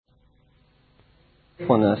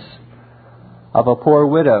faithfulness of a poor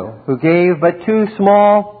widow who gave but 2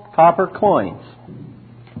 small copper coins,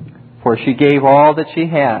 for she gave all that she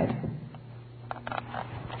had.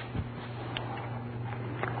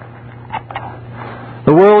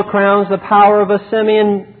 The world crowns the power of a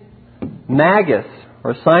Simon Magus,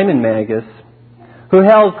 who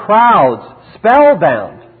held crowds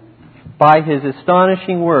spellbound by his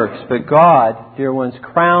astonishing works. But God, dear ones,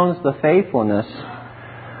 crowns the faithfulness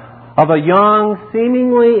of a young,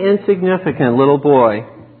 seemingly insignificant little boy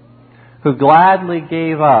who gladly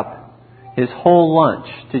gave up his whole lunch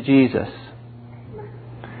to Jesus,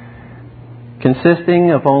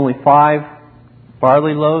 consisting of only 5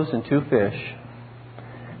 barley loaves and 2 fish,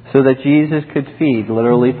 so that Jesus could feed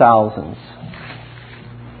literally thousands.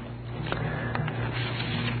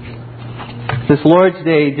 This Lord's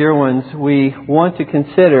Day, dear ones, we want to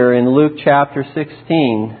consider in Luke chapter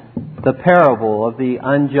 16 the parable of the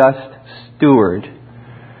unjust steward.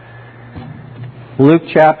 Luke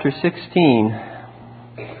chapter 16.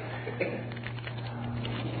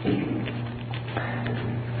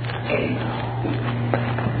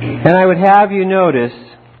 And I would have you notice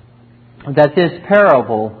that this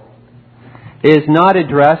parable is not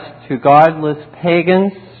addressed to godless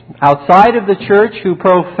pagans outside of the church who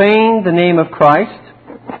profane the name of Christ,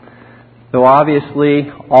 though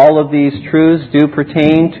obviously all of these truths do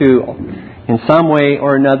pertain to, in some way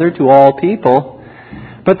or another, to all people.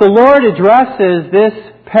 But the Lord addresses this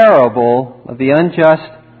parable of the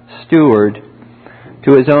unjust steward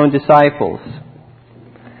to His own disciples.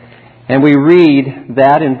 And we read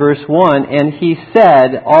that in verse 1, "And He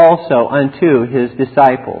said also unto His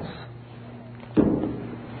disciples."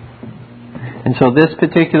 And so this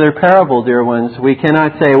particular parable, dear ones, we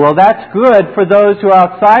cannot say, well, that's good for those who are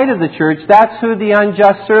outside of the church. That's who the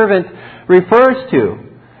unjust servant refers to.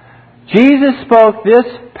 Jesus spoke this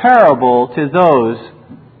parable to those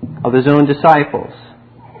of His own disciples.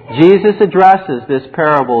 Jesus addresses this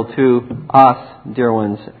parable to us, dear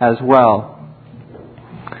ones, as well.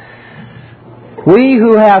 We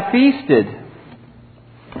who have feasted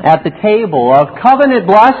at the table of covenant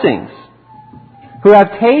blessings, who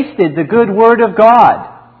have tasted the good Word of God,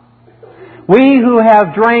 we who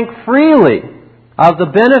have drank freely of the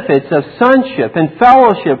benefits of sonship and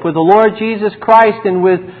fellowship with the Lord Jesus Christ and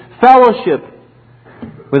with fellowship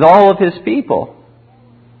with all of His people,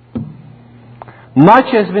 much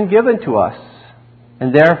has been given to us,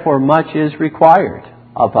 and therefore much is required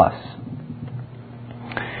of us.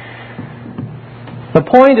 The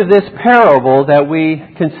point of this parable that we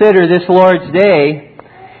consider this Lord's Day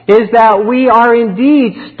is that we are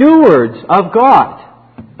indeed stewards of God.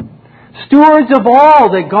 Stewards of all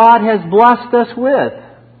that God has blessed us with.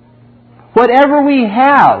 Whatever we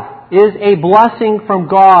have is a blessing from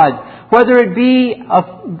God, whether it be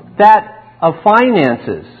that of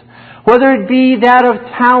finances, whether it be that of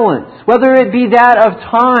talents, whether it be that of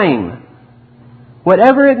time.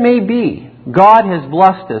 Whatever it may be, God has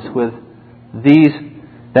blessed us with these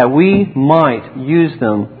that we might use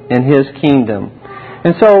them in His kingdom.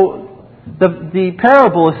 And so the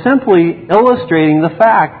parable is simply illustrating the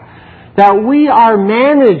fact that we are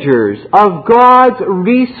managers of God's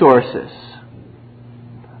resources.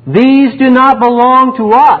 These do not belong to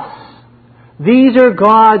us. These are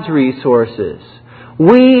God's resources.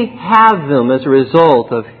 We have them as a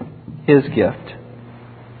result of His gift.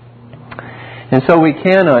 And so we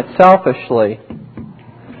cannot selfishly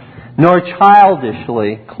nor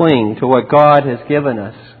childishly cling to what God has given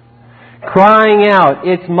us, crying out,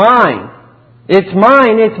 "It's mine! It's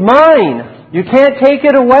mine! It's mine! You can't take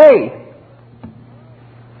it away!"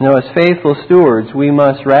 No, as faithful stewards, we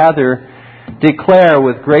must rather declare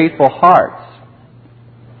with grateful hearts,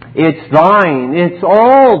 "It's thine! It's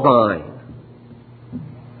all thine!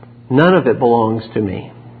 None of it belongs to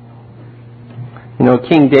me." You know,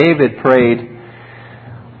 King David prayed,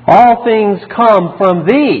 "All things come from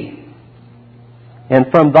Thee, and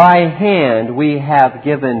from Thy hand we have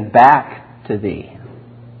given back to Thee."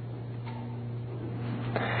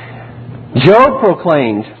 Job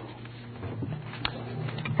proclaimed,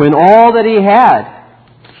 when all that he had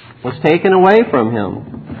was taken away from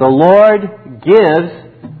him, "The Lord gives,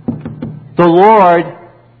 the Lord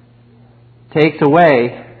takes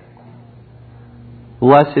away.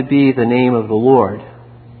 Blessed be the name of the Lord."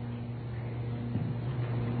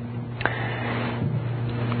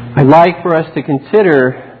 I'd like for us to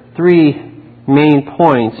consider 3 main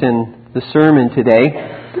points in the sermon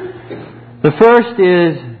today. The first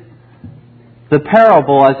is the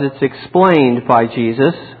parable as it's explained by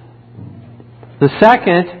Jesus. The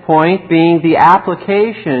second point being the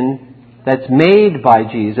application that's made by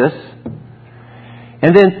Jesus.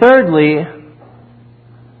 And then thirdly,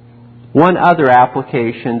 one other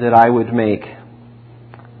application that I would make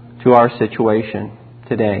to our situation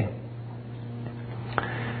today.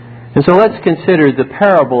 And so let's consider the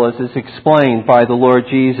parable as is explained by the Lord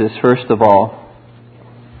Jesus, first of all.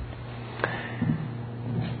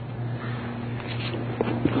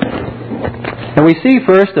 And we see,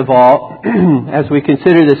 first of all, as we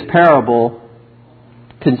consider this parable,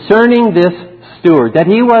 concerning this steward, that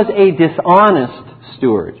he was a dishonest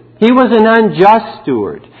steward. He was an unjust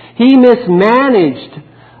steward. He mismanaged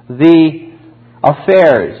the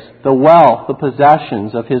affairs, the wealth, the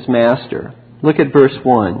possessions of his master. Look at verse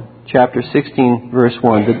 1, chapter 16, verse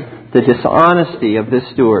 1, the dishonesty of this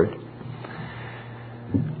steward.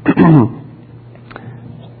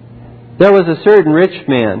 There was a certain rich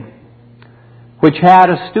man which had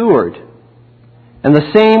a steward, and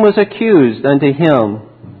the same was accused unto him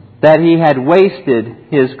that he had wasted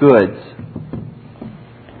his goods.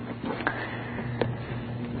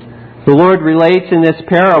 The Lord relates in this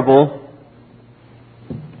parable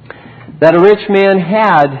that a rich man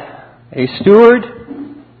had a steward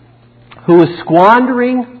who was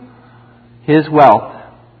squandering his wealth.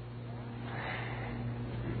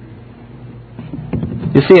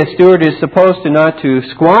 You see, a steward is supposed to not to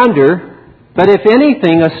squander, but if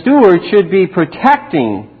anything, a steward should be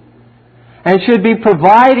protecting and should be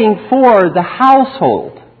providing for the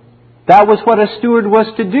household. That was what a steward was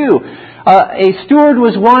to do. A steward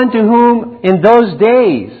was one to whom, in those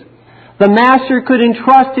days, the master could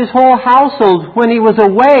entrust his whole household. When he was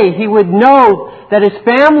away, he would know that his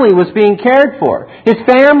family was being cared for. His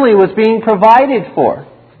family was being provided for.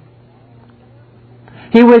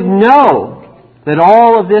 He would know that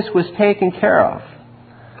all of this was taken care of.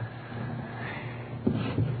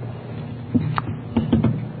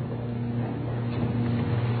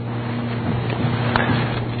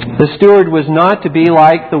 The steward was not to be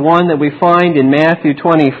like the one that we find in Matthew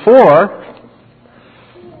 24.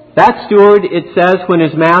 That steward, it says, when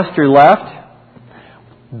his master left,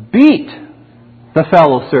 beat the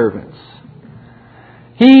fellow servants.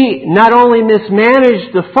 He not only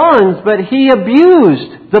mismanaged the funds, but he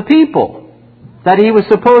abused the people that he was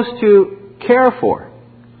supposed to care for,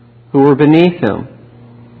 who were beneath him.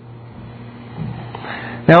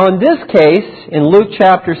 Now in this case, in Luke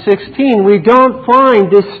chapter 16, we don't find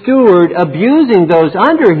this steward abusing those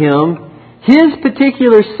under him. His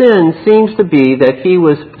particular sin seems to be that he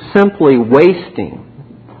was simply wasting.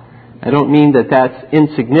 I don't mean that that's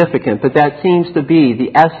insignificant, but that seems to be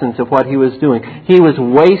the essence of what he was doing. He was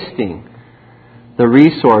wasting the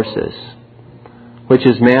resources which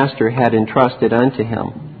his master had entrusted unto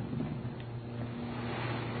him.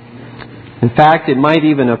 In fact, it might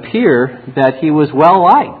even appear that he was well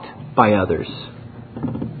liked by others.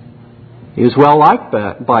 He was well liked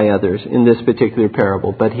by others in this particular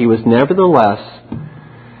parable, but he was nevertheless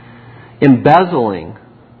embezzling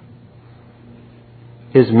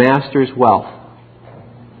his master's wealth.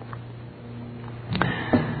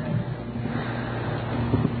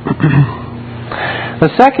 The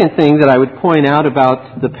second thing that I would point out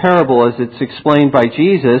about the parable as it's explained by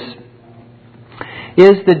Jesus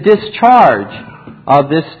is the discharge of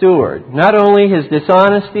this steward. Not only his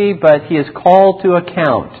dishonesty, but he is called to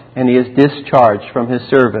account and he is discharged from his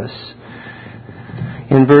service.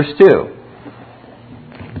 In verse 2.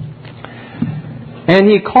 And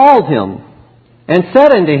he called him and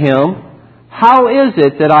said unto him, How is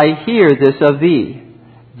it that I hear this of thee?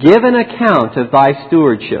 Give an account of thy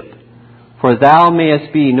stewardship, for thou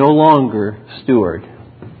mayest be no longer steward.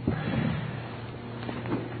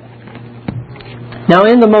 Now,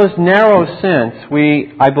 in the most narrow sense,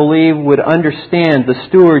 we, I believe, would understand the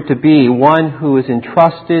steward to be one who is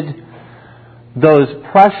entrusted those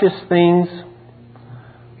precious things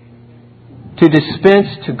to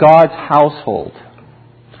dispense to God's household.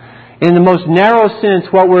 In the most narrow sense,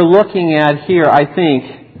 what we're looking at here, I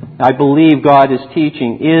believe God is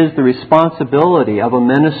teaching, is the responsibility of a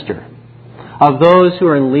minister, of those who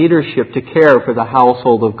are in leadership to care for the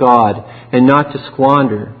household of God and not to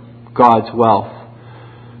squander God's wealth,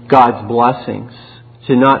 God's blessings,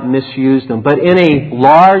 to not misuse them. But in a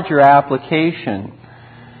larger application,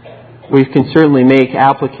 we can certainly make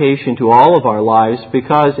application to all of our lives,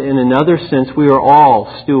 because in another sense we are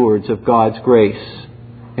all stewards of God's grace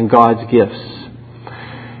and God's gifts.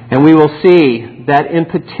 And we will see that in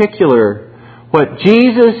particular, what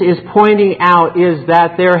Jesus is pointing out is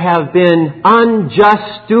that there have been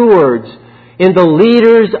unjust stewards in the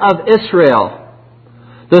leaders of Israel.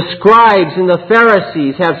 The scribes and the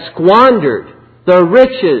Pharisees have squandered the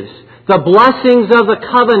riches, the blessings of the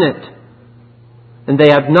covenant, and they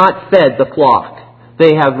have not fed the flock.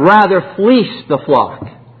 They have rather fleeced the flock.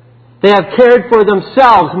 They have cared for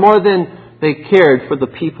themselves more than they cared for the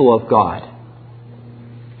people of God.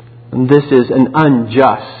 And this is an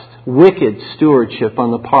unjust, wicked stewardship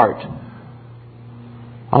on the part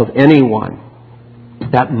of anyone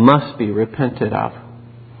that must be repented of.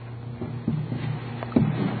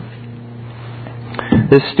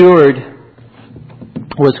 The steward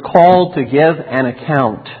was called to give an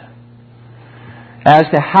account as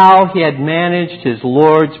to how he had managed his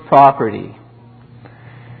Lord's property.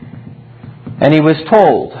 And he was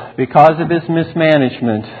told, because of his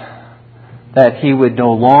mismanagement, that he would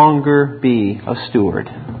no longer be a steward.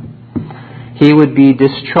 He would be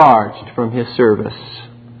discharged from his service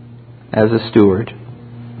as a steward.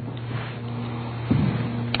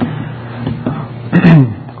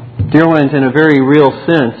 Dear ones, in a very real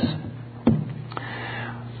sense,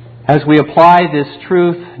 as we apply this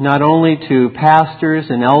truth not only to pastors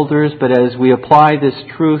and elders, but as we apply this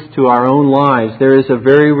truth to our own lives, there is a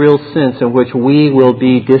very real sense in which we will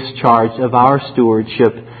be discharged of our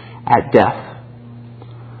stewardship at death.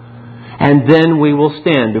 And then we will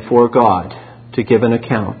stand before God to give an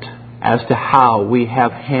account as to how we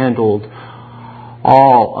have handled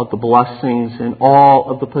all of the blessings and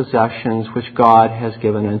all of the possessions which God has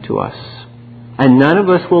given unto us. And none of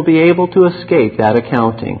us will be able to escape that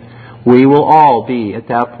accounting. We will all be at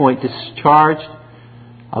that point discharged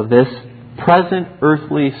of this present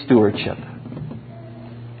earthly stewardship.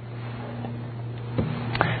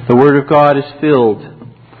 The Word of God is filled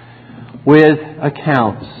with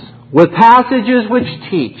accounts, with passages which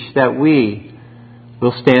teach that we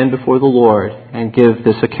will stand before the Lord and give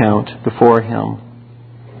this account before Him.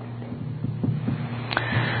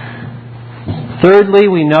 Thirdly,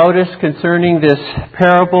 we notice concerning this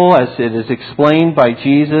parable as it is explained by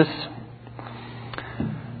Jesus,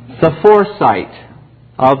 the foresight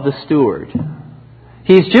of the steward.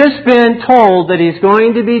 He's just been told that he's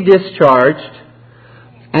going to be discharged,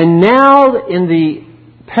 and now in the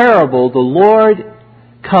parable the Lord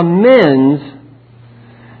commends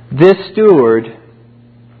this steward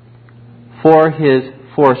for his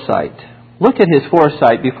foresight. Look at his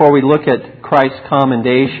foresight before we look at Christ's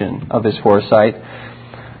commendation of his foresight.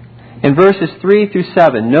 In verses 3 through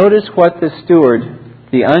 7, notice what the steward,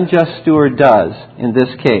 the unjust steward, does in this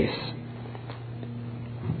case.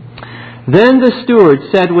 Then the steward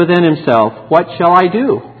said within himself, "What shall I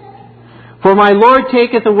do? For my Lord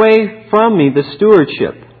taketh away from me the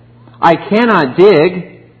stewardship. I cannot dig.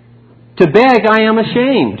 To beg I am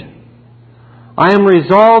ashamed. I am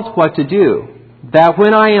resolved what to do, that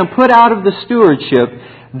when I am put out of the stewardship,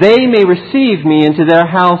 they may receive me into their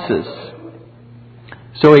houses."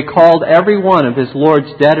 So he called every one of his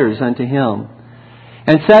Lord's debtors unto him,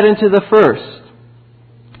 and said unto the first,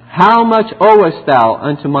 "How much owest thou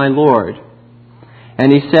unto my Lord?"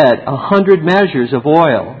 And he said, 100 measures of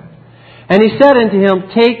oil. And he said unto him,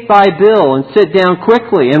 "Take thy bill, and sit down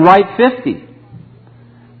quickly, and write 50.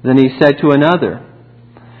 Then he said to another,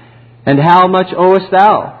 "And how much owest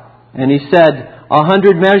thou?" And he said,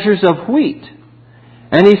 100 measures of wheat.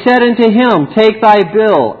 And he said unto him, "Take thy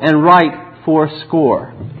bill, and write 80."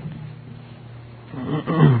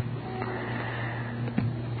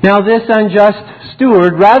 Now this unjust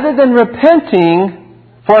steward, rather than repenting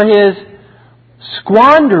for his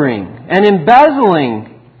squandering and embezzling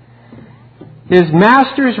his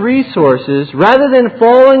master's resources, rather than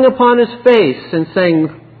falling upon his face and saying,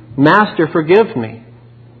 "Master, forgive me.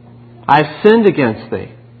 I've sinned against thee,"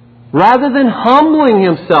 rather than humbling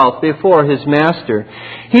himself before his master,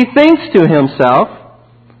 he thinks to himself,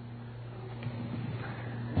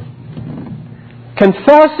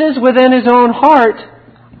 confesses within his own heart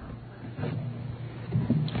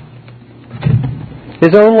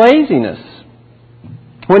his own laziness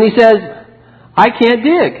when he says, "I can't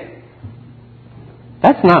dig.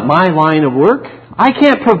 That's not my line of work. I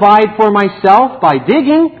can't provide for myself by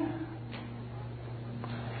digging."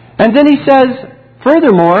 And then he says,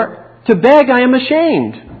 furthermore, "To beg I am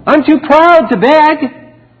ashamed. I'm too proud to beg.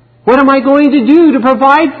 What am I going to do to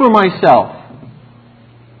provide for myself?"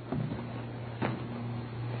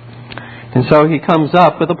 And so he comes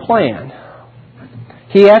up with a plan.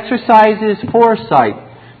 He exercises foresight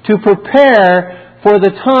to prepare for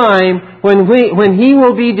the time when he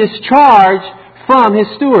will be discharged from his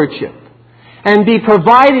stewardship and be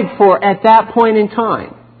provided for at that point in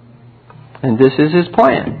time. And this is his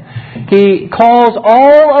plan. He calls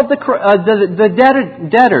all of the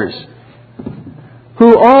debtors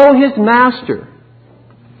who owe his master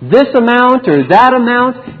this amount or that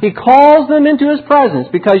amount. He calls them into his presence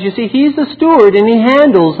because, you see, he's the steward and he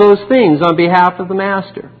handles those things on behalf of the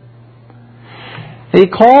master. He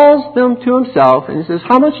calls them to himself and he says,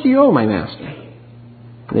 "How much do you owe my master?"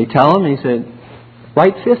 They tell him, he said,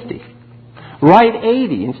 write 50. Write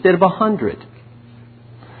 80 instead of 100.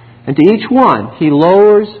 And to each one, he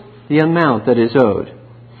lowers the amount that is owed.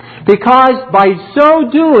 Because by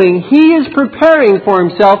so doing, he is preparing for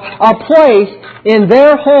himself a place in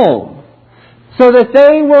their home, so that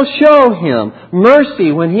they will show him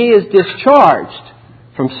mercy when he is discharged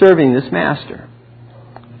from serving this master.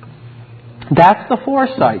 That's the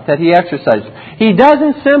foresight that he exercises. He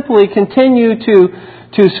doesn't simply continue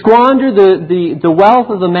to squander the wealth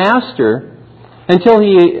of the master until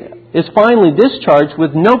he is finally discharged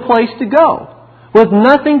with no place to go, with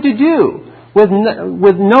nothing to do, with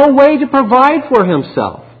no way to provide for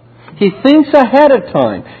himself. He thinks ahead of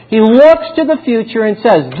time. He looks to the future and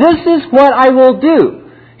says, this is what I will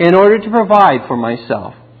do in order to provide for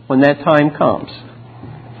myself when that time comes.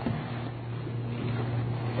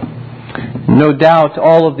 No doubt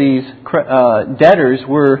all of these debtors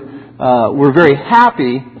were very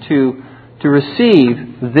happy to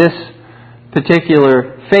receive this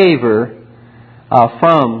particular favor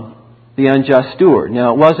from the unjust steward.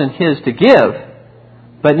 Now, it wasn't his to give,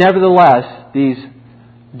 but nevertheless, these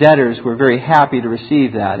debtors were very happy to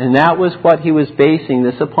receive that. And that was what he was basing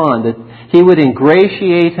this upon, that he would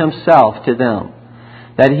ingratiate himself to them,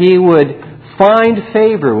 that he would find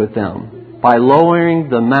favor with them by lowering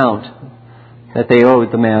the amount that they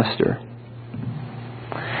owed the master.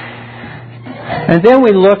 And then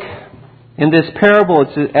we look in this parable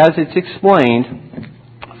as it's explained,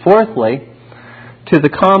 fourthly, to the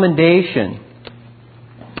commendation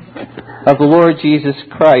of the Lord Jesus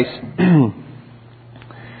Christ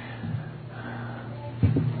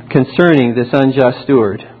concerning this unjust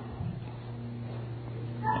steward.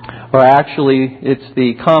 Or actually, it's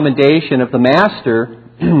the commendation of the master,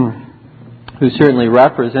 who certainly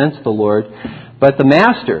represents the Lord, but the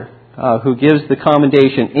master who gives the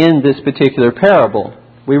commendation in this particular parable.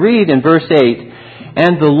 We read in verse 8,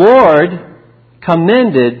 and the Lord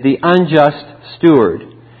commended the unjust steward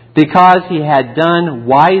because he had done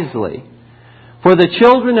wisely. For the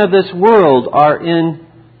children of this world are in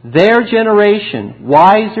their generation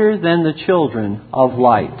wiser than the children of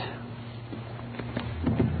light.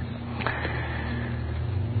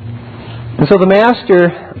 And so the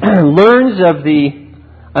master learns of the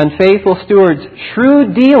unfaithful steward's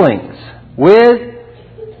shrewd dealings with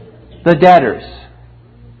the debtors,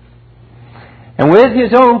 and with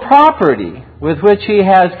his own property, with which he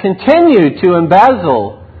has continued to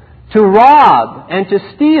embezzle, to rob, and to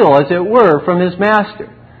steal, as it were, from his master.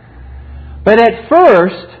 But at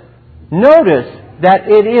first, notice that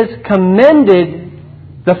it is commended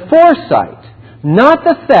the foresight, not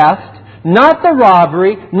the theft, not the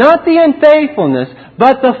robbery, not the unfaithfulness,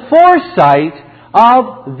 but the foresight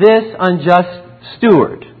of this unjust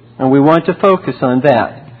steward. And we want to focus on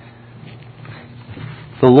that.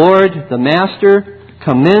 The Lord, the Master,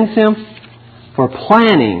 commends him for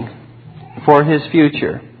planning for his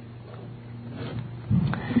future.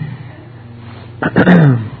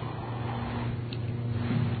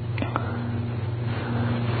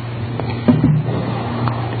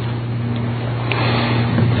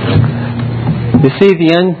 You see,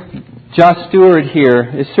 the unjust steward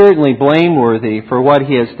here is certainly blameworthy for what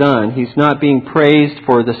he has done. He's not being praised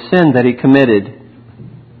for the sin that he committed.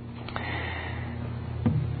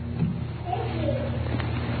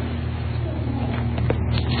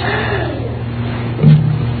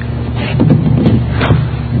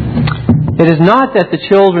 It is not that the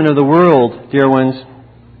children of the world, dear ones,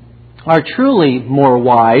 are truly more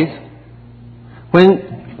wise.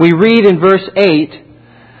 When we read in verse 8,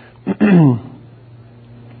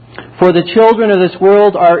 for the children of this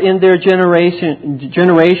world are in their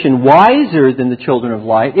generation wiser than the children of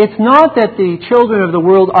light. It's not that the children of the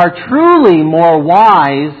world are truly more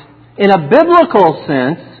wise in a biblical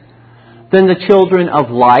sense than the children of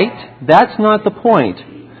light. That's not the point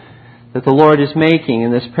that the Lord is making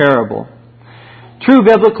in this parable. True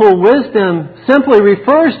biblical wisdom simply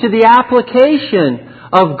refers to the application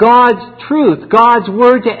of God's truth, God's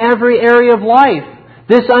Word to every area of life.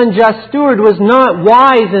 This unjust steward was not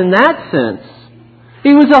wise in that sense.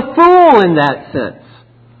 He was a fool in that sense.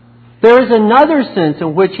 There is another sense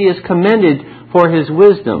in which he is commended for his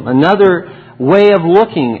wisdom, another way of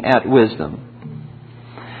looking at wisdom.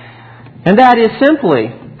 And that is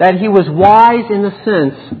simply that he was wise in the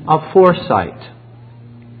sense of foresight,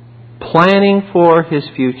 planning for his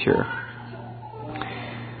future.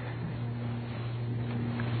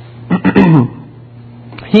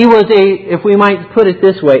 He was if we might put it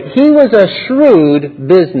this way, he was a shrewd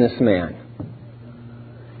businessman.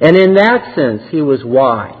 And in that sense, he was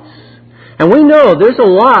wise. And we know there's a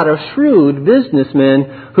lot of shrewd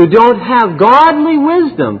businessmen who don't have godly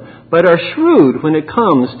wisdom, but are shrewd when it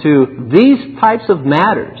comes to these types of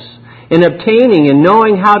matters, in obtaining and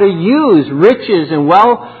knowing how to use riches and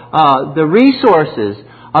the resources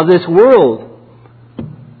of this world,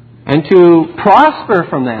 and to prosper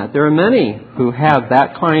from that. There are many who have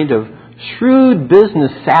that kind of shrewd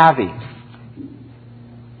business savvy.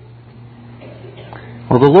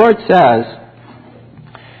 Well, the Lord says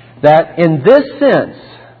that in this sense,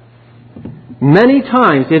 many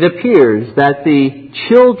times it appears that the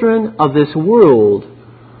children of this world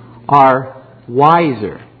are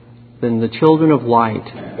wiser than the children of light.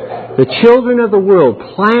 The children of the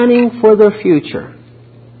world planning for their future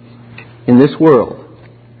in this world,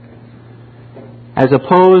 as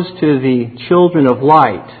opposed to the children of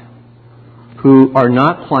light who are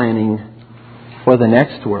not planning for the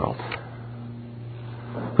next world,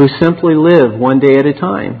 who simply live one day at a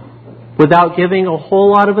time without giving a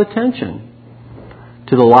whole lot of attention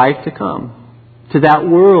to the life to come, to that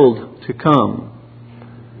world to come.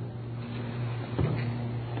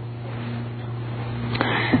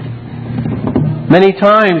 Many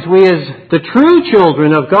times we as the true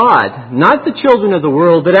children of God, not the children of the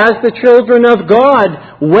world, but as the children of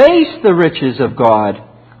God, waste the riches of God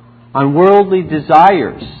on worldly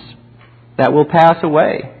desires that will pass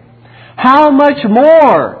away. How much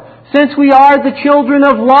more, since we are the children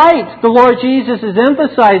of light, the Lord Jesus is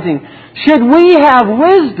emphasizing, should we have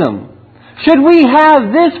wisdom? Should we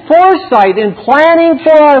have this foresight in planning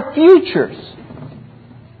for our futures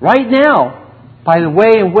right now by the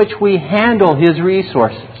way in which we handle His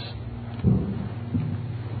resources,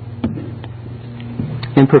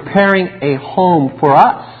 in preparing a home for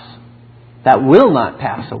us that will not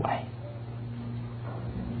pass away?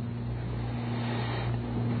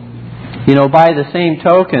 You know, by the same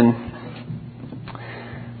token,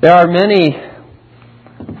 there are many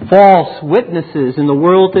false witnesses in the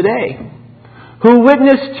world today who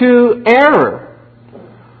witness to error,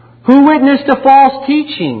 who witness to false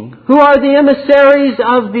teaching, who are the emissaries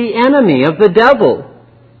of the enemy, of the devil,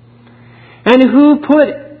 and who put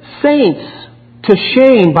saints to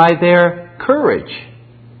shame by their courage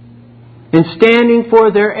in standing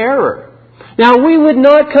for their error. Now, we would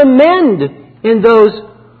not commend in those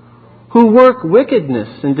who work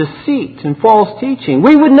wickedness and deceit and false teaching.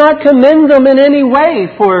 We would not commend them in any way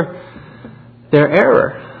for their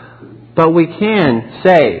error. But we can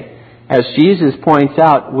say, as Jesus points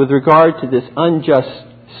out with regard to this unjust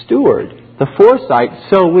steward, the foresight,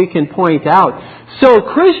 so we can point out, so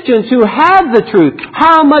Christians who have the truth,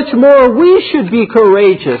 how much more we should be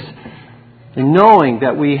courageous in knowing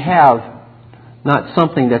that we have not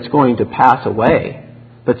something that's going to pass away,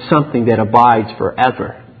 but something that abides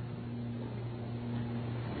forever.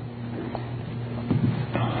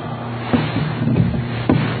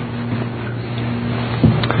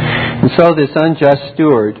 And so this unjust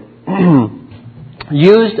steward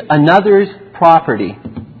used another's property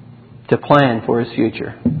to plan for his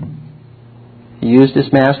future. He used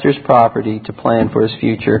his master's property to plan for his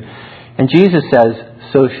future. And Jesus says,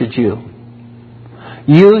 so should you.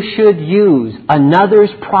 You should use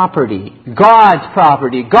another's property, God's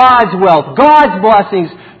wealth, God's blessings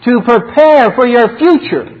to prepare for your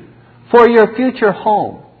future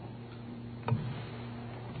home.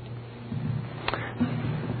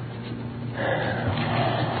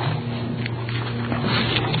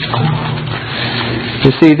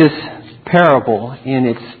 You see, this parable, in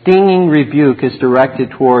its stinging rebuke, is directed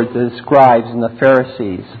toward the scribes and the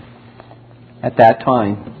Pharisees at that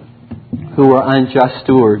time, who were unjust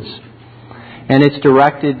stewards. And it's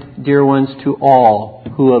directed, dear ones, to all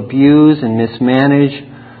who abuse and mismanage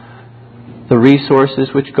the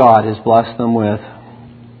resources which God has blessed them with.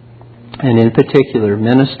 And in particular,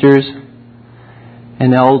 ministers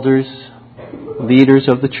and elders, leaders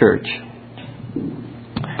of the church.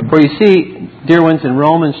 For you see, dear ones, in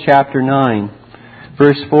Romans chapter 9,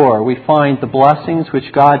 verse 4, we find the blessings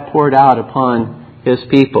which God poured out upon His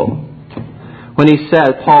people. When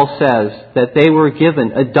Paul says that they were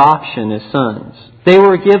given adoption as sons. They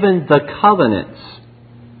were given the covenants,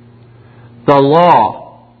 the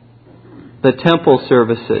law, the temple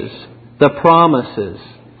services, the promises,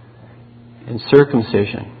 and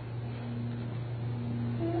circumcision.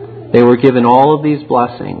 They were given all of these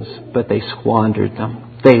blessings, but they squandered them.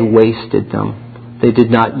 They wasted them. They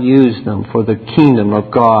did not use them for the kingdom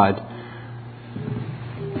of God.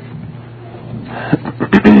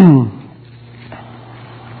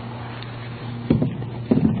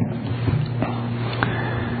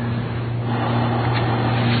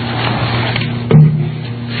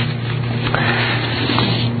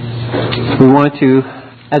 We want to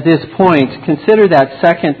at this point, consider that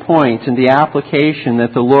second point and the application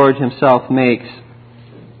that the Lord Himself makes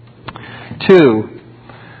to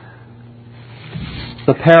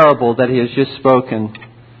the parable that He has just spoken.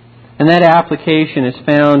 And that application is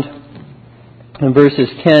found in verses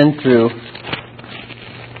 10 through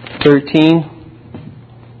 13.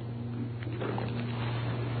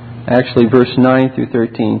 Actually, verse 9 through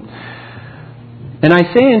 13. And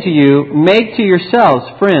I say unto you, make to yourselves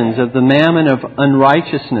friends of the mammon of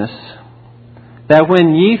unrighteousness, that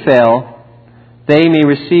when ye fail, they may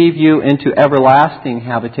receive you into everlasting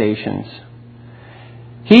habitations.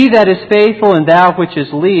 He that is faithful in that which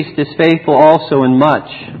is least is faithful also in much.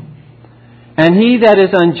 And he that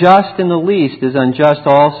is unjust in the least is unjust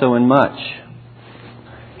also in much.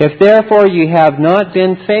 If therefore ye have not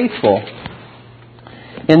been faithful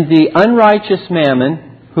in the unrighteous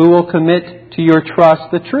mammon, who will commit to your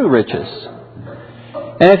trust the true riches?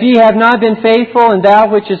 And if ye have not been faithful in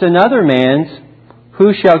that which is another man's,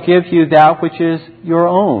 who shall give you that which is your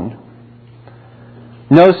own?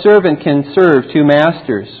 No servant can serve two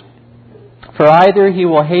masters, for either he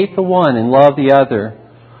will hate the one and love the other,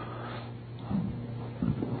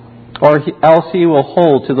 or else he will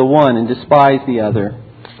hold to the one and despise the other.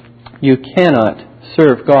 You cannot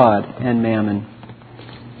serve God and mammon.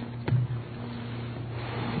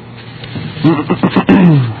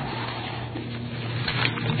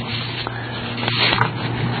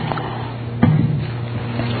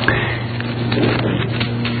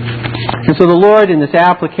 And so the Lord, in this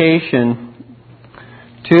application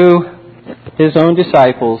to His own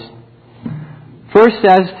disciples, first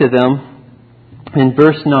says to them in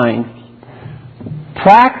verse 9,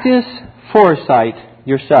 practice foresight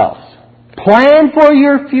yourselves. Plan for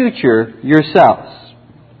your future yourselves.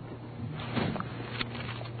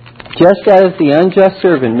 Just as the unjust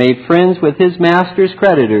servant made friends with his master's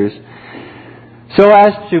creditors, so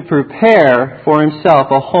as to prepare for himself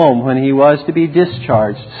a home when he was to be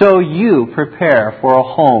discharged, so you prepare for a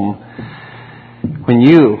home when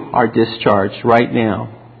you are discharged right now.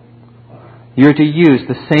 You're to use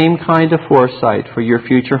the same kind of foresight for your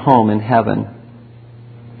future home in heaven.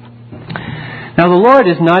 Now the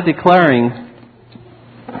Lord's not declaring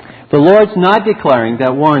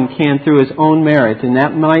that one can through his own merit, and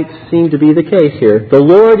that might seem to be the case here. The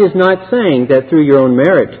Lord is not saying that through your own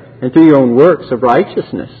merit and through your own works of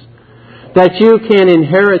righteousness, that you can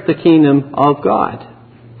inherit the kingdom of God.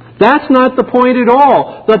 That's not the point at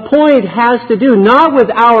all. The point has to do not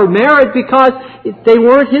with our merit, because they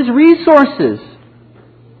weren't His resources.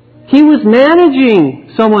 He was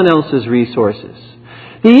managing someone else's resources.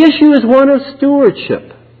 The issue is one of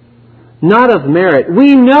stewardship, not of merit.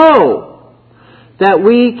 We know that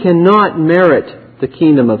we cannot merit the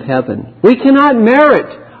kingdom of heaven. We cannot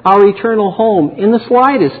merit our eternal home in the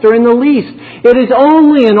slightest or in the least. It is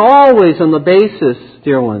only and always on the basis,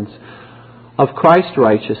 dear ones, of Christ's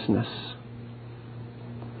righteousness.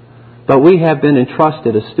 But we have been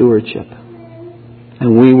entrusted a stewardship,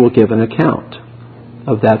 and we will give an account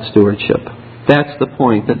of that stewardship. That's the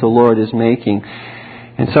point that the Lord is making.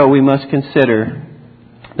 And so we must consider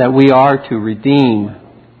that we are to redeem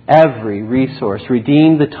every resource,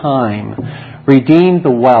 redeem the time, redeem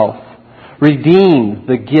the wealth, redeem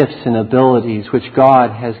the gifts and abilities which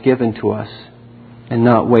God has given to us, and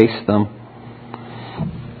not waste them.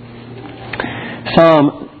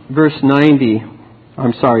 Psalm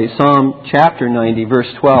chapter 90,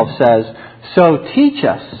 verse 12 says, so teach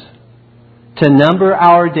us to number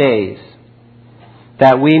our days,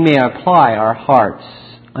 that we may apply our hearts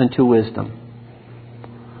unto wisdom.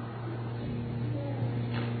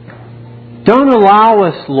 Don't allow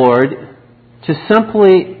us, Lord, to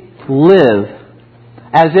simply live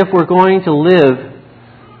as if we're going to live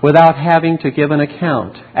without having to give an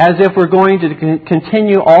account. As if we're going to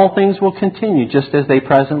continue, all things will continue just as they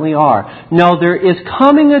presently are. No, there is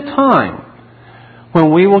coming a time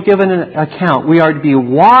when we will give an account. We are to be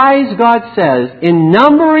wise, God says, in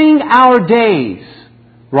numbering our days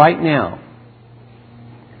right now.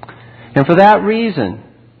 And for that reason,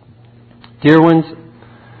 dear ones,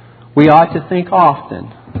 we ought to think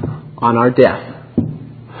often on our death.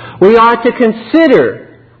 We ought to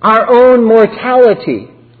consider our own mortality.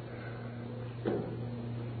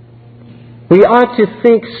 We ought to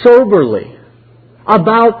think soberly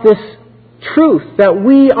about this truth that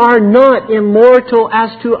we are not immortal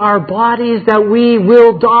as to our bodies, that we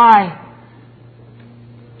will die.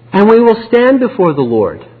 And we will stand before the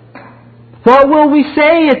Lord. What will we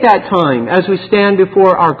say at that time as we stand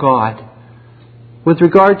before our God with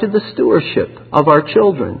regard to the stewardship of our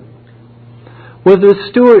children? With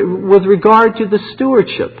regard to the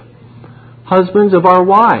stewardship, husbands, of our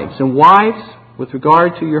wives, and wives, with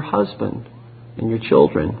regard to your husband and your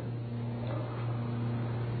children?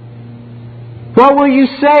 What will you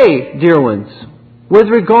say, dear ones, with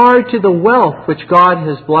regard to the wealth which God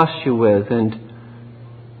has blessed you with and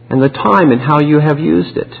the time and how you have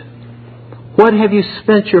used it? What have you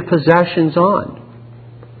spent your possessions on?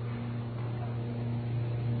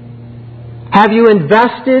 Have you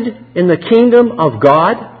invested in the kingdom of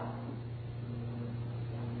God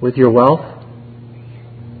with your wealth?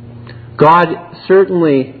 God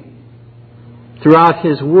certainly, throughout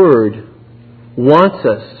His Word, wants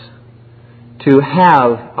us to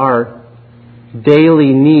have our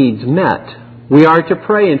daily needs met. We are to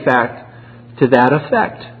pray, in fact, to that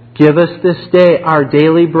effect. Give us this day our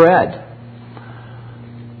daily bread.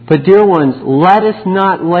 But dear ones, let us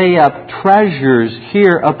not lay up treasures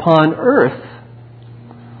here upon earth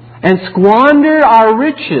and squander our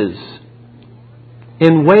riches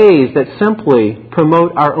in ways that simply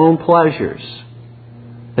promote our own pleasures,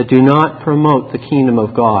 that do not promote the kingdom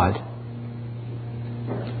of God.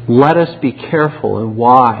 Let us be careful and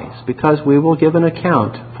wise, because we will give an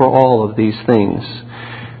account for all of these things.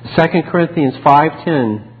 2 Corinthians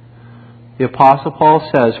 5:10, the Apostle Paul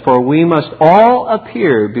says, "For we must all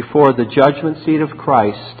appear before the judgment seat of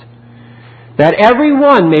Christ, that every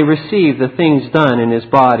one may receive the things done in his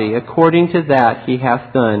body, according to that he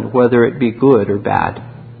hath done, whether it be good or bad."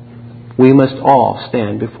 We must all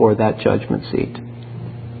stand before that judgment seat.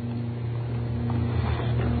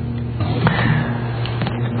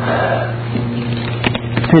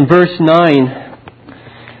 In verse 9,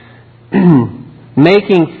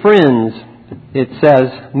 making friends, it says,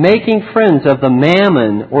 making friends of the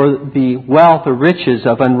mammon or the wealth or riches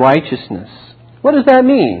of unrighteousness. What does that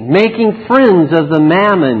mean? Making friends of the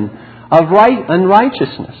mammon of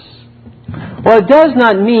unrighteousness. Well, it does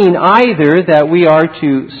not mean either that we are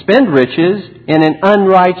to spend riches in an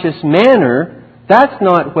unrighteous manner. That's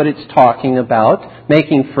not what it's talking about,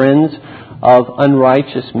 making friends of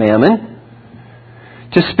unrighteous mammon.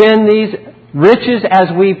 To spend these riches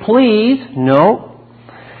as we please, no.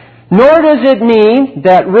 Nor does it mean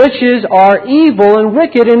that riches are evil and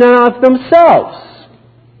wicked in and of themselves.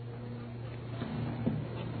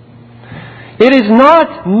 It is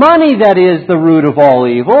not money that is the root of all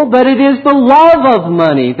evil, but it is the love of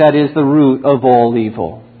money that is the root of all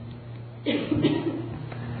evil.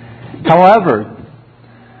 However,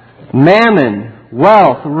 mammon,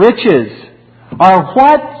 wealth, riches are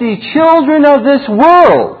what the children of this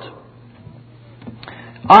world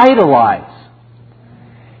idolize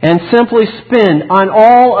and simply spend on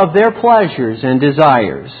all of their pleasures and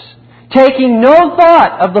desires, taking no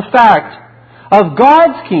thought of the fact of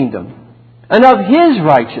God's kingdom and of His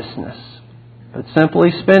righteousness, but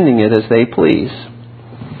simply spending it as they please.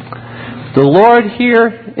 The Lord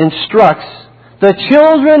here instructs the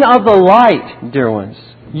children of the light, dear ones,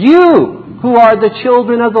 you who are the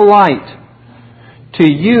children of the light, to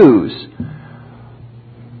use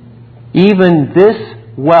even this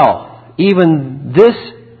wealth, even this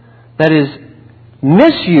that is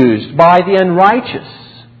misused by the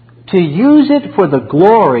unrighteous, to use it for the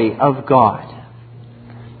glory of God.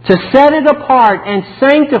 To set it apart and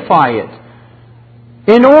sanctify it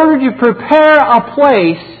in order to prepare a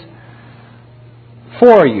place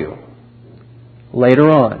for you later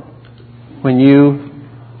on when you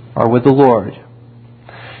are with the Lord.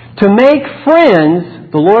 To make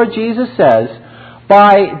friends, the Lord Jesus says,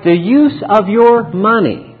 by the use of your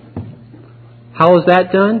money. How is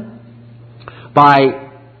that done? By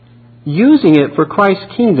using it for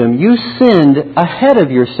Christ's kingdom, you send ahead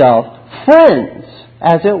of yourself friends,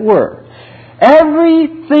 as it were.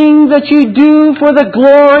 Everything that you do for the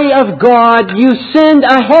glory of God, you send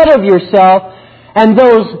ahead of yourself, and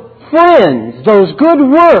those friends, those good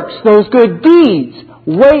works, those good deeds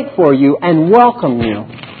wait for you and welcome you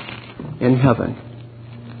in heaven.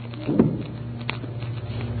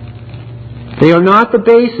 They are not the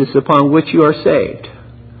basis upon which you are saved.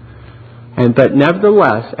 But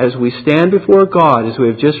nevertheless, as we stand before God, as we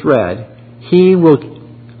have just read, He will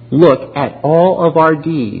look at all of our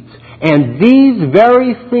deeds. And these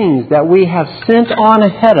very things that we have sent on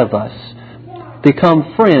ahead of us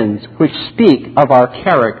become friends which speak of our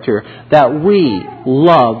character, that we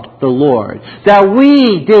loved the Lord, that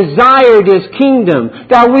we desired His kingdom,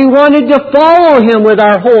 that we wanted to follow Him with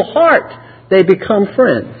our whole heart. They become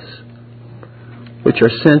friends which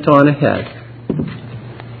are sent on ahead.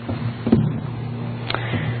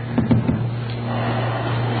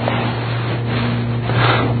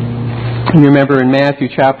 You remember in Matthew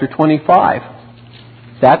chapter 25,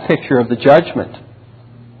 that picture of the judgment.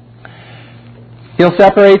 He'll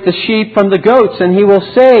separate the sheep from the goats, and He will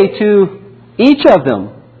say to each of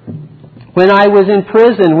them, when I was in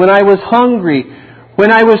prison, when I was hungry,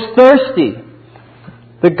 when I was thirsty.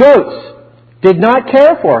 The goats did not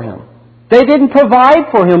care for him. They didn't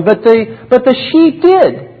provide for him, but the sheep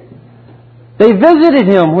did. They visited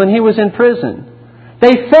him when he was in prison.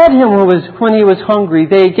 They fed him when he was hungry.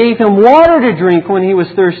 They gave him water to drink when he was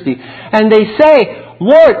thirsty. And they say,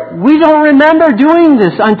 Lord, we don't remember doing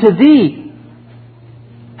this unto Thee.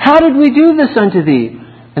 How did we do this unto Thee?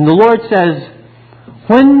 And the Lord says,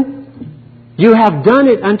 when you have done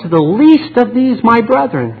it unto the least of these, my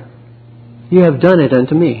brethren, you have done it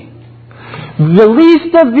unto me. The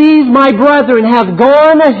least of these, my brethren, have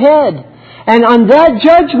gone ahead. And on that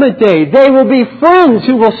judgment day, they will be friends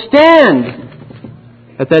who will stand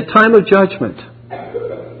at that time of judgment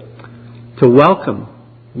to welcome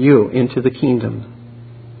you into the kingdom.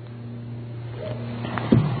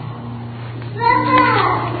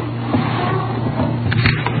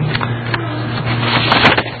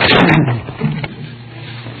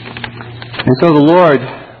 And so the Lord,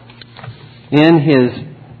 in His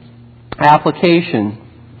application,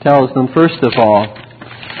 tells them, first of all,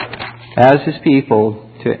 as His people,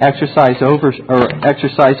 to exercise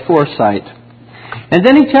foresight. And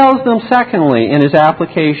then He tells them, secondly, in His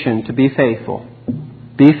application, to be faithful.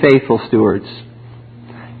 Be faithful stewards.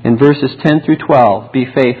 In verses 10 through 12, be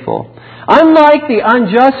faithful. Unlike the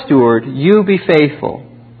unjust steward, you be faithful.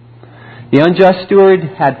 The unjust steward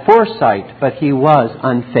had foresight, but he was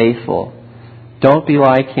unfaithful. Don't be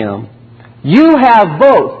like him. You have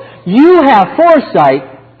both. You have foresight,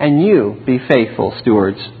 and you be faithful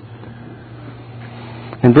stewards.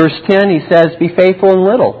 In verse 10, he says, be faithful in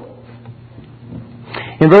little.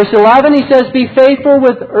 In verse 11, he says, be faithful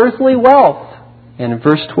with earthly wealth. And in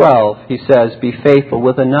verse 12, he says, be faithful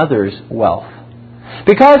with another's wealth.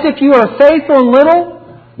 Because if you are faithful in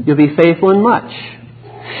little, you'll be faithful in much.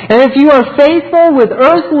 And if you are faithful with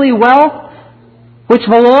earthly wealth, which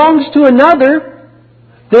belongs to another,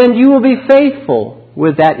 then you will be faithful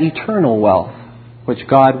with that eternal wealth, which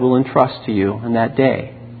God will entrust to you on that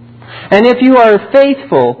day. And if you are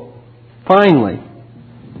faithful, finally,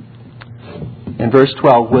 in verse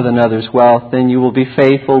 12, with another's wealth, then you will be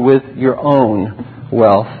faithful with your own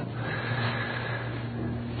wealth.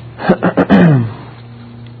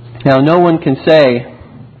 Now, no one can say,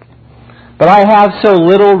 but I have so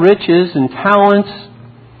little riches and talents.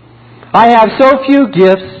 I have so few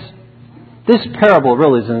gifts. This parable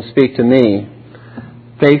really doesn't speak to me.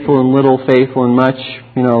 Faithful in little, faithful in much.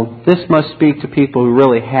 This must speak to people who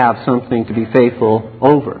really have something to be faithful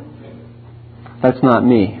over. That's not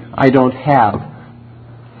me. I don't have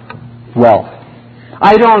wealth.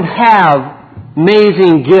 I don't have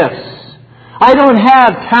amazing gifts. I don't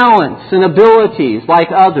have talents and abilities like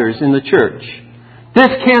others in the church. This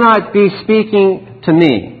cannot be speaking to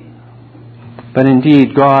me. But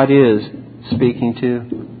indeed, God is speaking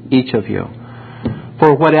to each of you.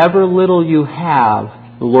 For whatever little you have,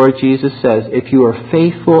 the Lord Jesus says, if you are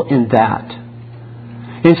faithful in that,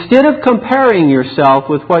 instead of comparing yourself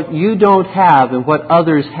with what you don't have and what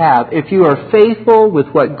others have, if you are faithful with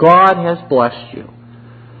what God has blessed you,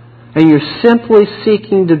 and you're simply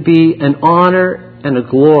seeking to be an honor and a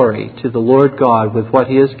glory to the Lord God with what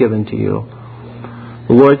He has given to you,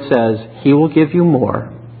 the Lord says He will give you more,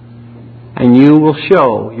 and you will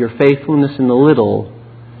show your faithfulness in the little,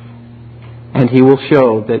 and He will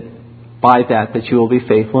show that by that you will be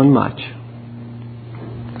faithful in much.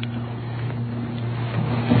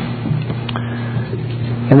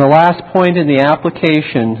 And the last point in the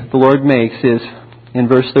application the Lord makes is in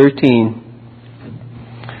verse 13.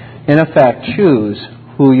 In effect, choose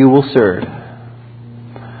who you will serve.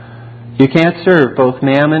 You can't serve both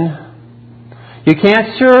mammon. You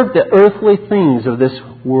can't serve the earthly things of this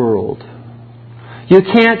world. You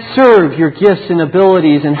can't serve your gifts and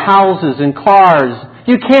abilities and houses and cars.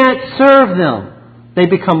 You can't serve them. They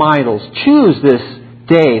become idols. Choose this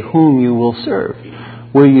day whom you will serve.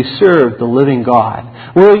 Will you serve the living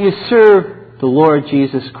God? Will you serve the Lord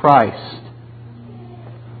Jesus Christ?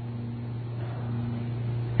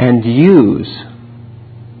 And use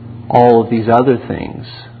all of these other things.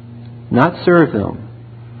 Not serve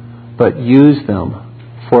them, but use them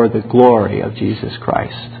for the glory of Jesus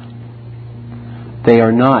Christ. They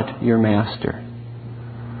are not your master.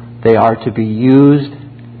 They are to be used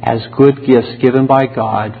as good gifts given by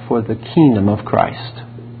God for the kingdom of Christ.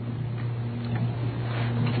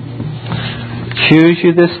 Choose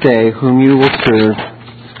you this day whom you will serve.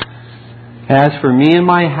 As for me and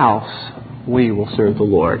my house, we will serve the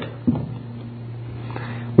Lord.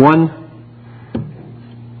 One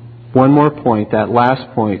more point, that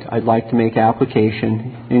last point, I'd like to make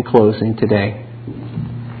application in closing today.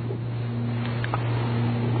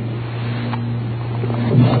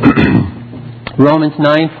 Romans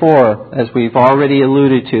 9:4, as we've already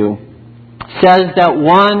alluded to, says that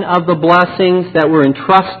one of the blessings that were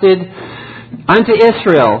entrusted unto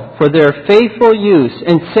Israel for their faithful use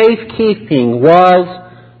and safekeeping was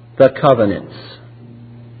the covenants.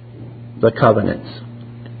 The covenants.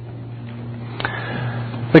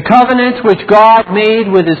 The covenants which God made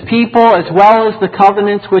with His people, as well as the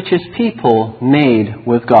covenants which His people made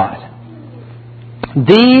with God.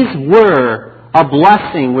 These were a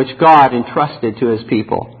blessing which God entrusted to His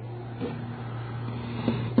people.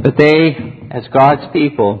 But they, as God's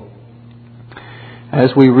people,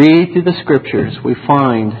 as we read through the Scriptures, we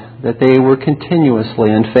find that they were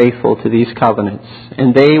continuously unfaithful to these covenants.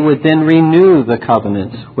 And they would then renew the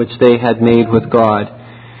covenants which they had made with God.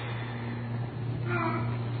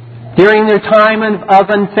 During their time of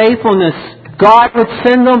unfaithfulness, God would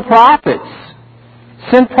send them prophets.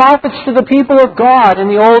 Send prophets to the people of God in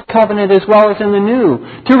the Old Covenant as well as in the New,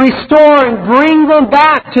 to restore and bring them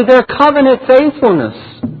back to their covenant faithfulness.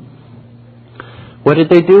 What did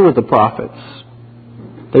they do with the prophets?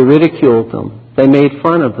 They ridiculed them. They made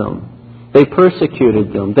fun of them. They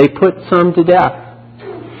persecuted them. They put some to death.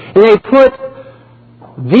 And they put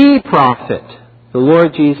the prophet, the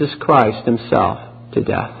Lord Jesus Christ Himself, to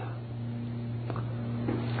death.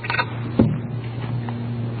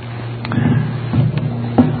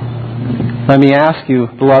 Let me ask you,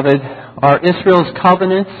 beloved, are Israel's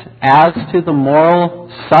covenants, as to the moral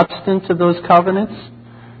substance of those covenants,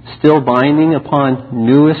 still binding upon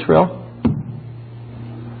new Israel?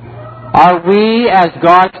 Are we, as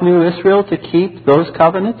God's new Israel, to keep those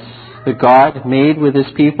covenants that God made with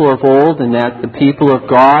His people of old, and that the people of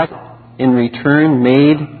God in return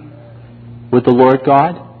made with the Lord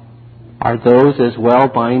God? Are those as well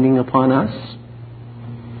binding upon us?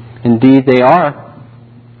 Indeed they are.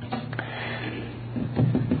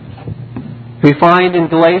 We find in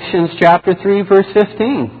Galatians chapter 3, verse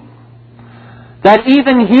 15, that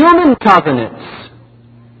even human covenants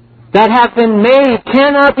that have been made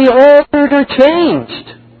cannot be altered or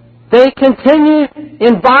changed. They continue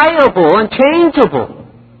inviolable, unchangeable.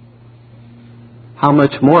 How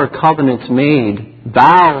much more covenants made,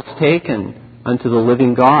 vows taken unto the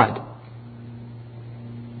living God,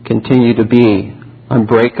 continue to be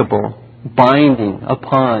unbreakable, binding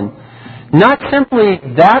upon not simply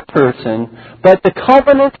that person, but the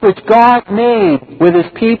covenants which God made with His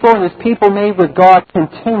people and His people made with God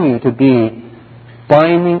continue to be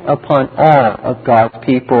binding upon all of God's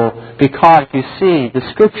people. Because, you see, the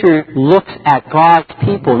Scripture looks at God's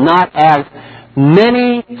people not as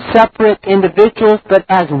many separate individuals, but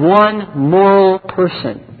as one moral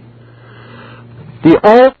person. The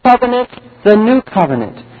Old Covenant, the New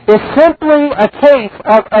Covenant, is simply a case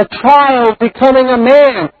of a child becoming a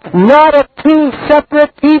man, not of two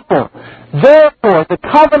separate people. Therefore, the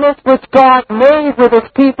covenants which God made with His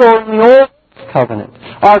people in the Old Covenant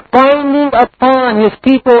are binding upon His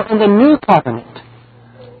people in the New Covenant,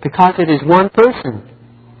 because it is one person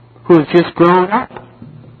who has just grown up,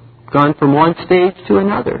 gone from one stage to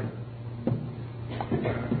another.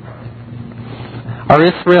 Are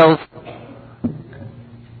Israel's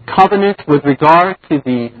covenant with regard to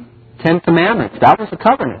the Ten Commandments? That was a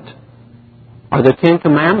covenant. Are the Ten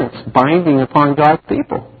Commandments binding upon God's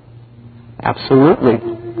people? Absolutely.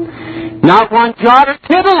 Not one jot or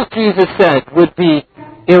tittle, Jesus said, would be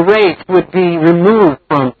erased, would be removed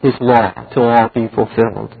from His law till all be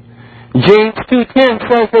fulfilled. James 2:10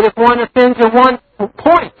 says that if one offends at one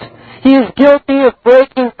point, he is guilty of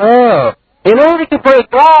breaking all. In order to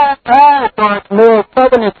break all God's moral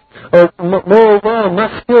covenants or moral law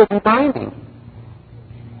must still be binding.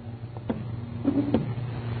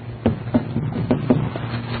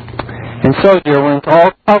 And so, dear ones,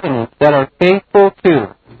 all covenants that are faithful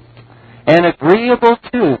to and agreeable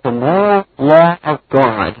to the moral law of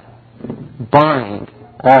God bind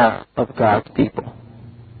all of God's people.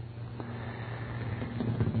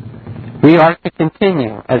 We are to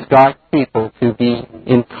continue as God's people to be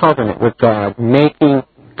in covenant with God, making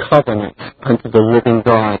covenants unto the living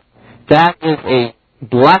God. That is a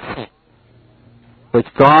blessing which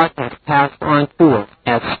God has passed on to us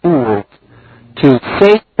as stewards to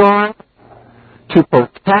safeguard, to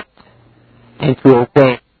protect, and to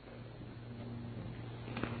obey.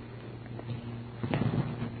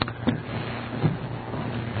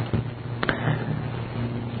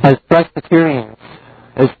 As Presbyterians,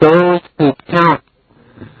 as those who count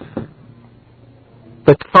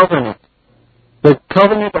the covenant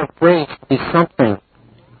of grace to be something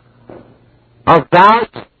of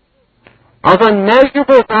value, of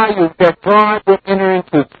unmeasurable value, that God would enter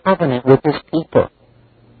into covenant with His people,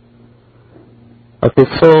 of His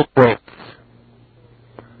sole grace.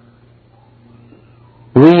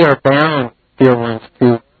 are bound, dear ones,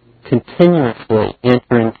 to continuously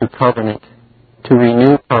enter into covenant, to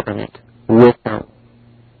renew covenant with Him.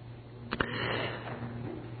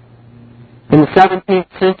 In the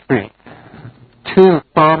 17th century, two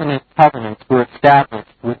prominent covenants were established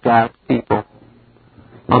with God's people,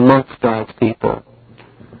 amongst God's people.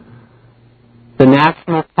 The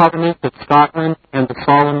National Covenant of Scotland and the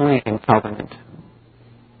Solemn League Covenant.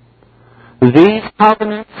 These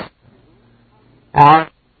covenants are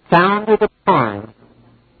founded upon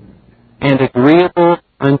and agreeable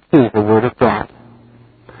unto the Word of God.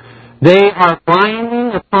 They are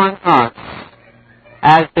binding upon us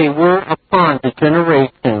as they were upon the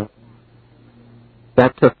generation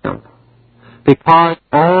that took them. Because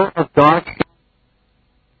all of God's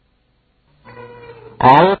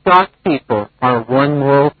people are one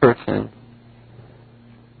moral person.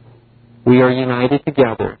 We are united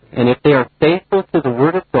together. And if they are faithful to the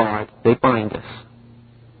Word of God, they bind us.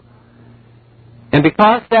 And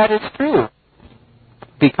because that is true,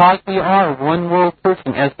 because we are one moral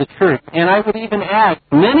person as the church, and I would even add,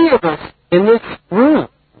 many of us in this room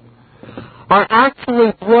are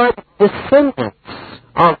actually blood descendants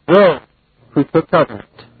of those who took covenant.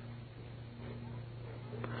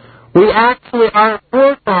 Our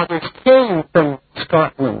forefathers came from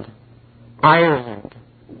Scotland, Ireland,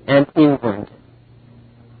 and England.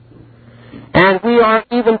 And we are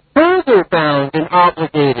even further bound and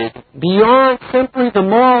obligated beyond simply the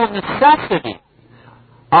moral necessity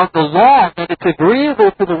of the law that it's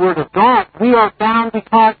agreeable to the Word of God. We are bound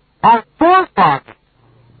because our forefathers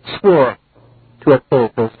swore to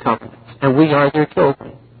uphold those covenants, and we are their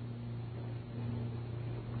children.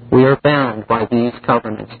 We are bound by these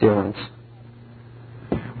covenants, dear ones.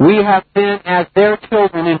 We have been, as their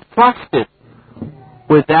children, entrusted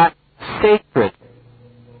with that sacred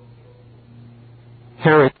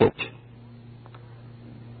heritage,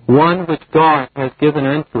 one which God has given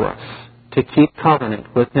unto us to keep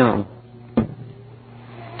covenant with Him.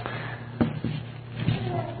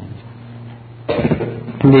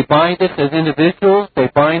 And they bind us as individuals, they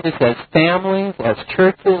bind us as families, as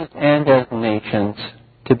churches, and as nations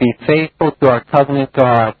to be faithful to our covenant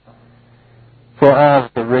God for all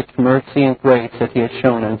the rich mercy and grace that He has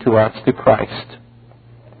shown unto us through Christ.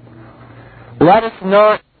 Let us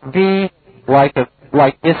not be like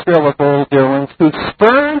Israel of old, dear ones, who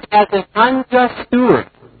spurned as an unjust steward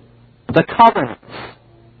the covenants.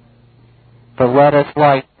 But let us,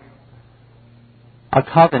 like a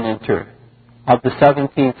covenanter of the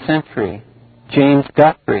 17th century, James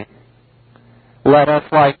Guthrie, let us,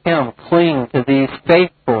 like him, cling to these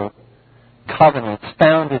faithful covenants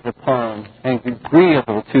founded upon and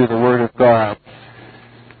agreeable to the Word of God.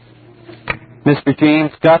 Mr.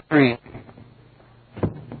 James Guthrie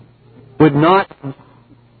would not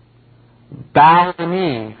bow the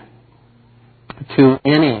knee to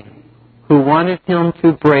any who wanted him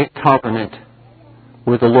to break covenant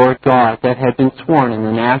with the Lord God that had been sworn in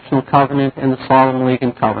the National Covenant and the Solemn League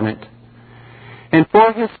and Covenant. And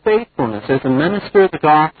for his faithfulness as a minister of the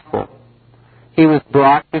gospel, he was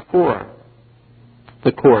brought before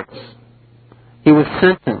the courts. He was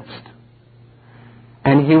sentenced.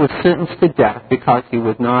 And he was sentenced to death because he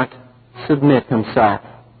would not submit himself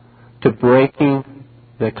to breaking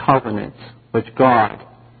the covenants which God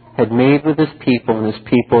had made with His people and His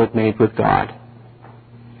people had made with God.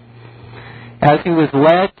 As he was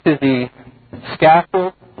led to the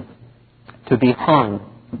scaffold to be hung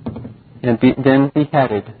and then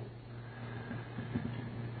beheaded,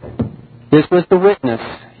 this was the witness.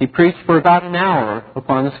 He preached for about an hour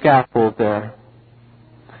upon the scaffold there.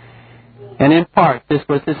 And in part, this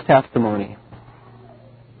was his testimony.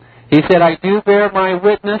 He said, I do bear my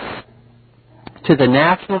witness to the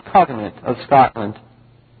National Covenant of Scotland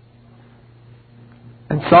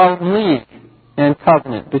and Solemn League and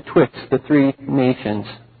Covenant betwixt the three nations.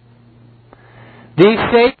 These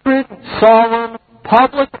sacred, solemn,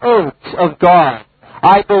 public oaths of God,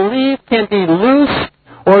 I believe, can be loosed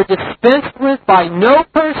or dispensed with by no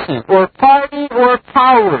person or party or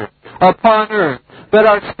power upon earth, but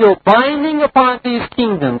are still binding upon these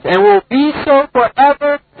kingdoms and will be so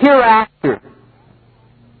forever hereafter,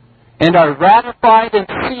 and are ratified and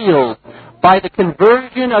sealed by the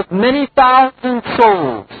conversion of many thousand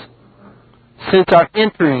souls since our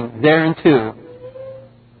entering thereinto.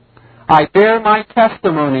 I bear my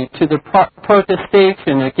testimony to the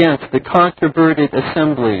protestation against the controverted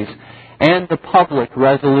assemblies and the public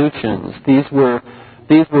resolutions. These were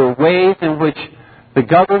ways in which the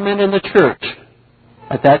government and the church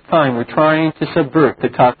at that time were trying to subvert the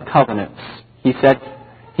covenants. He said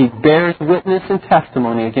he bears witness and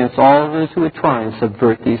testimony against all of those who would try and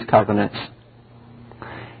subvert these covenants.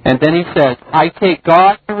 And then he says, I take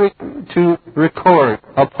God to record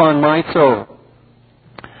upon my soul.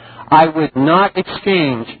 I would not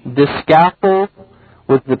exchange this scaffold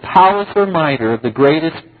with the palace or mitre of the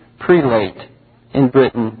greatest prelate in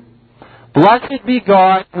Britain. Blessed be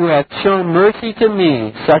God who hath shown mercy to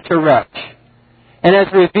me, such a wretch, and has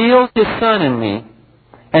revealed His Son in me,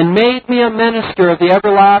 and made me a minister of the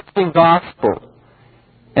everlasting gospel,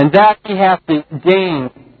 and that He hath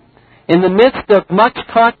deigned, in the midst of much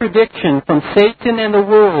contradiction from Satan and the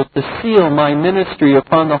world, to seal my ministry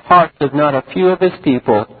upon the hearts of not a few of His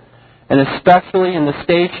people, and especially in the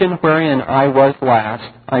station wherein I was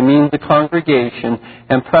last, I mean the congregation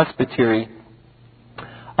and presbytery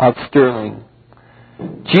of Stirling.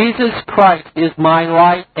 Jesus Christ is my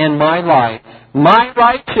light and my life, my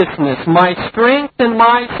righteousness, my strength and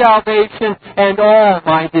my salvation, and all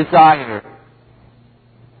my desire.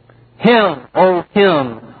 Him, O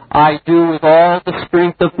Him, I do with all the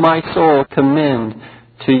strength of my soul commend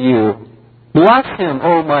to you. Bless Him,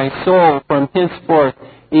 O my soul, from henceforth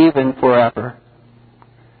even forever.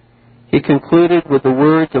 He concluded with the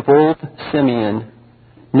words of old Simeon,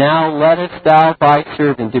 Now lettest thou thy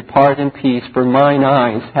servant depart in peace, for mine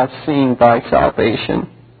eyes have seen thy salvation.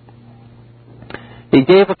 He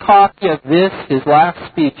gave a copy of this, his last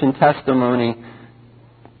speech and testimony,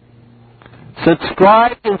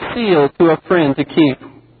 subscribed and sealed to a friend to keep,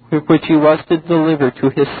 which he was to deliver to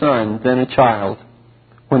his son, then a child,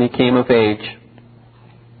 when he came of age.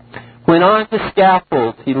 When on the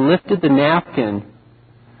scaffold, he lifted the napkin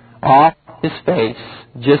off his face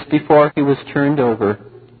just before he was turned over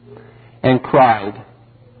and cried,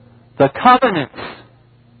 the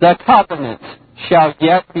covenants shall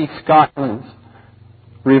yet be Scotland's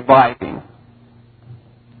reviving.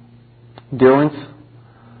 Dear ones,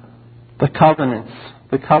 the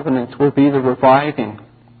covenants will be the reviving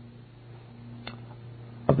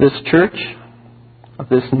of this church, of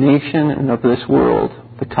this nation, and of this world.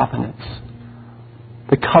 The covenants.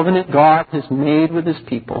 The covenant God has made with His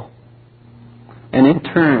people. And in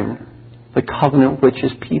turn, the covenant which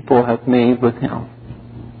His people have made with Him.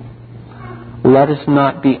 Let us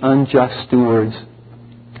not be unjust stewards.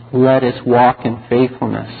 Let us walk in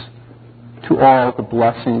faithfulness to all the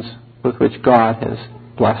blessings with which God has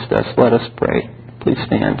blessed us. Let us pray. Please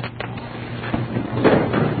stand.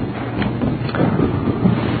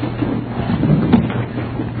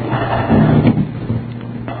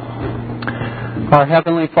 Our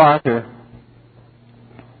Heavenly Father,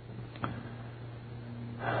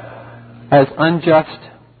 as unjust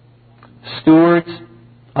stewards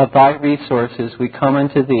of Thy resources, we come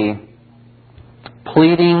unto Thee,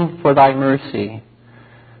 pleading for Thy mercy,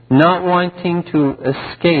 not wanting to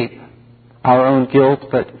escape our own guilt,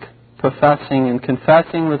 but professing and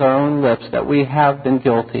confessing with our own lips that we have been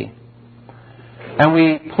guilty. And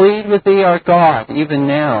we plead with Thee, our God, even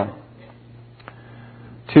now,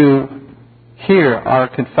 to hear our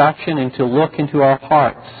confession and to look into our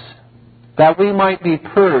hearts, that we might be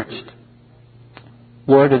purged,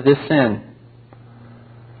 Lord, of this sin,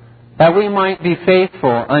 that we might be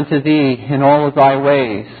faithful unto Thee in all of Thy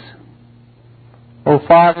ways. O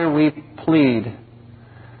Father, we plead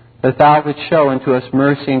that Thou would show unto us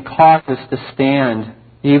mercy and cause us to stand,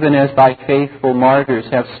 even as Thy faithful martyrs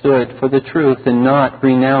have stood for the truth and not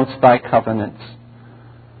renounced Thy covenants.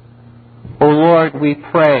 O Lord, we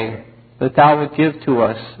pray that Thou would give to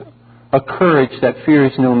us a courage that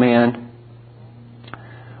fears no man.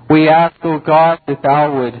 We ask, O God, that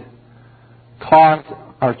Thou would cause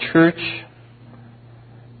our church,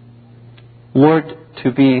 Lord,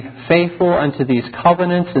 to be faithful unto these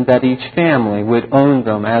covenants, and that each family would own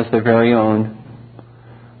them as their very own.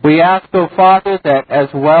 We ask, O Father, that as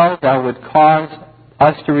well Thou would cause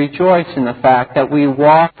us to rejoice in the fact that we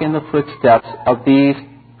walk in the footsteps of these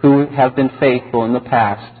who have been faithful in the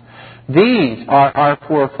past. These are our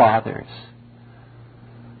forefathers.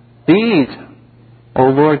 These, O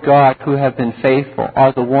Lord God, who have been faithful,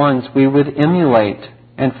 are the ones we would emulate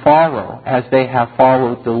and follow as they have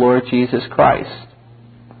followed the Lord Jesus Christ.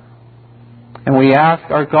 And we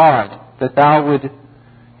ask, our God, that Thou would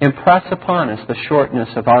impress upon us the shortness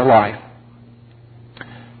of our life.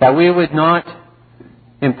 That we would not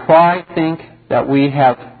in pride think that we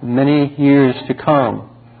have many years to come.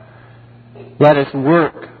 Let us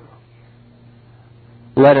work.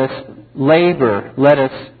 Let us labor. Let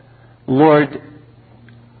us, Lord,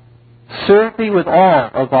 serve Thee with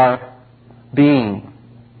all of our being,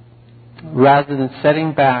 rather than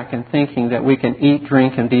sitting back and thinking that we can eat,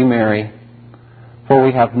 drink, and be merry, for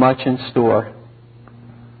we have much in store.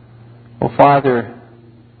 Oh, Father,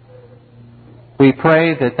 we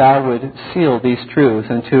pray that Thou would seal these truths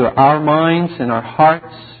into our minds and our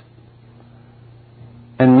hearts,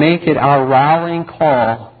 and make it our rallying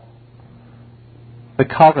call, the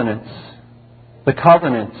covenants,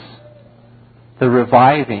 the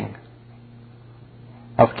reviving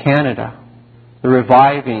of Canada, the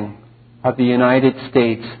reviving of the United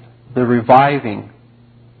States, the reviving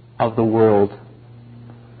of the world.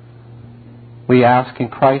 We ask in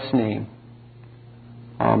Christ's name.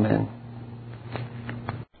 Amen.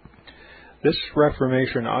 This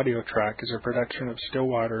Reformation audio track is a production of Still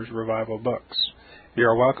Waters Revival Books. You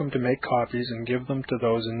are welcome to make copies and give them to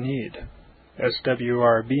those in need.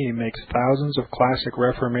 SWRB makes thousands of classic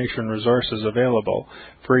Reformation resources available,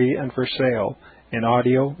 free and for sale, in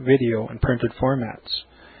audio, video, and printed formats.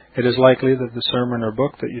 It is likely that the sermon or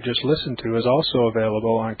book that you just listened to is also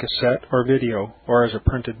available on cassette or video, or as a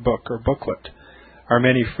printed book or booklet. Our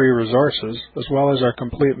many free resources, as well as our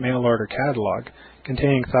complete mail-order catalog,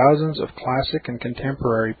 containing thousands of classic and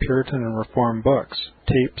contemporary Puritan and Reformed books,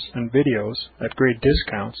 tapes, and videos at great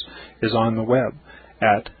discounts, is on the web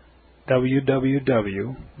at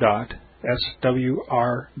www.swrb.com.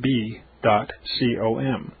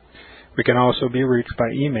 We can also be reached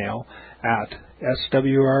by email at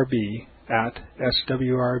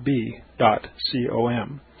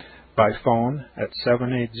swrb@swrb.com, by phone at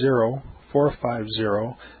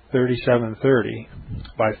 780-450-3730,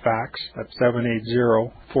 by fax at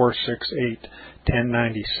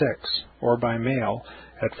 780-468-1096, or by mail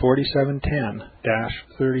at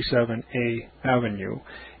 4710-37A Avenue,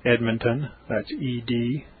 Edmonton, that's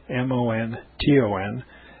Edmonton,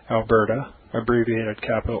 Alberta, abbreviated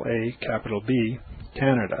capital A, capital B,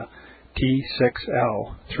 Canada,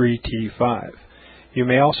 T6L3T5. You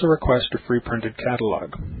may also request a free printed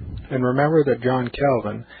catalog. And remember that John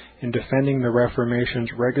Calvin, in defending the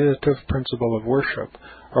Reformation's regulative principle of worship,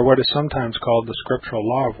 or what is sometimes called the scriptural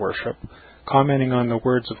law of worship, commenting on the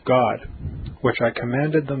words of God, which I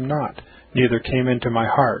commanded them not, neither came into my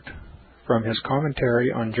heart, from his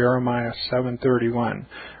commentary on Jeremiah 7:31,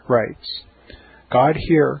 writes, God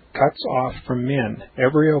here cuts off from men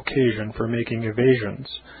every occasion for making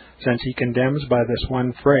evasions, since he condemns by this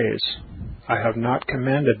one phrase, I have not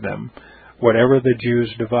commanded them, whatever the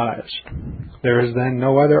Jews devised. There is then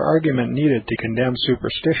no other argument needed to condemn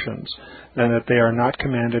superstitions than that they are not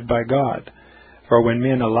commanded by God. For when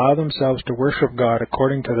men allow themselves to worship God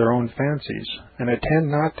according to their own fancies, and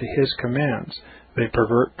attend not to his commands, they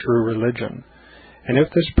pervert true religion. And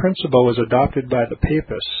if this principle was adopted by the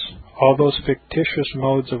papists, all those fictitious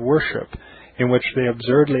modes of worship in which they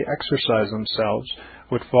absurdly exercise themselves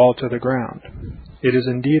would fall to the ground. It is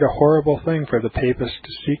indeed a horrible thing for the papists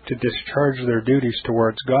to seek to discharge their duties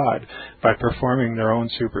towards God by performing their own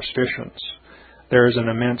superstitions. There is an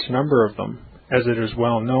immense number of them, as it is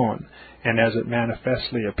well known, and as it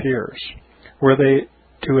manifestly appears. Were they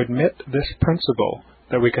to admit this principle,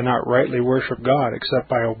 that we cannot rightly worship God except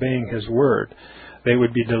by obeying his word, they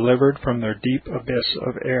would be delivered from their deep abyss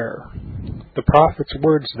of error. The prophet's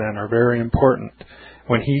words, then, are very important,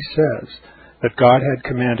 when he says that God had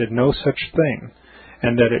commanded no such thing,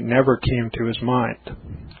 and that it never came to his mind,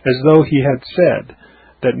 as though he had said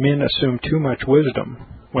that men assume too much wisdom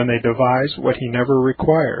when they devise what he never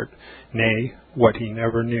required, nay, what he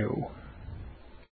never knew.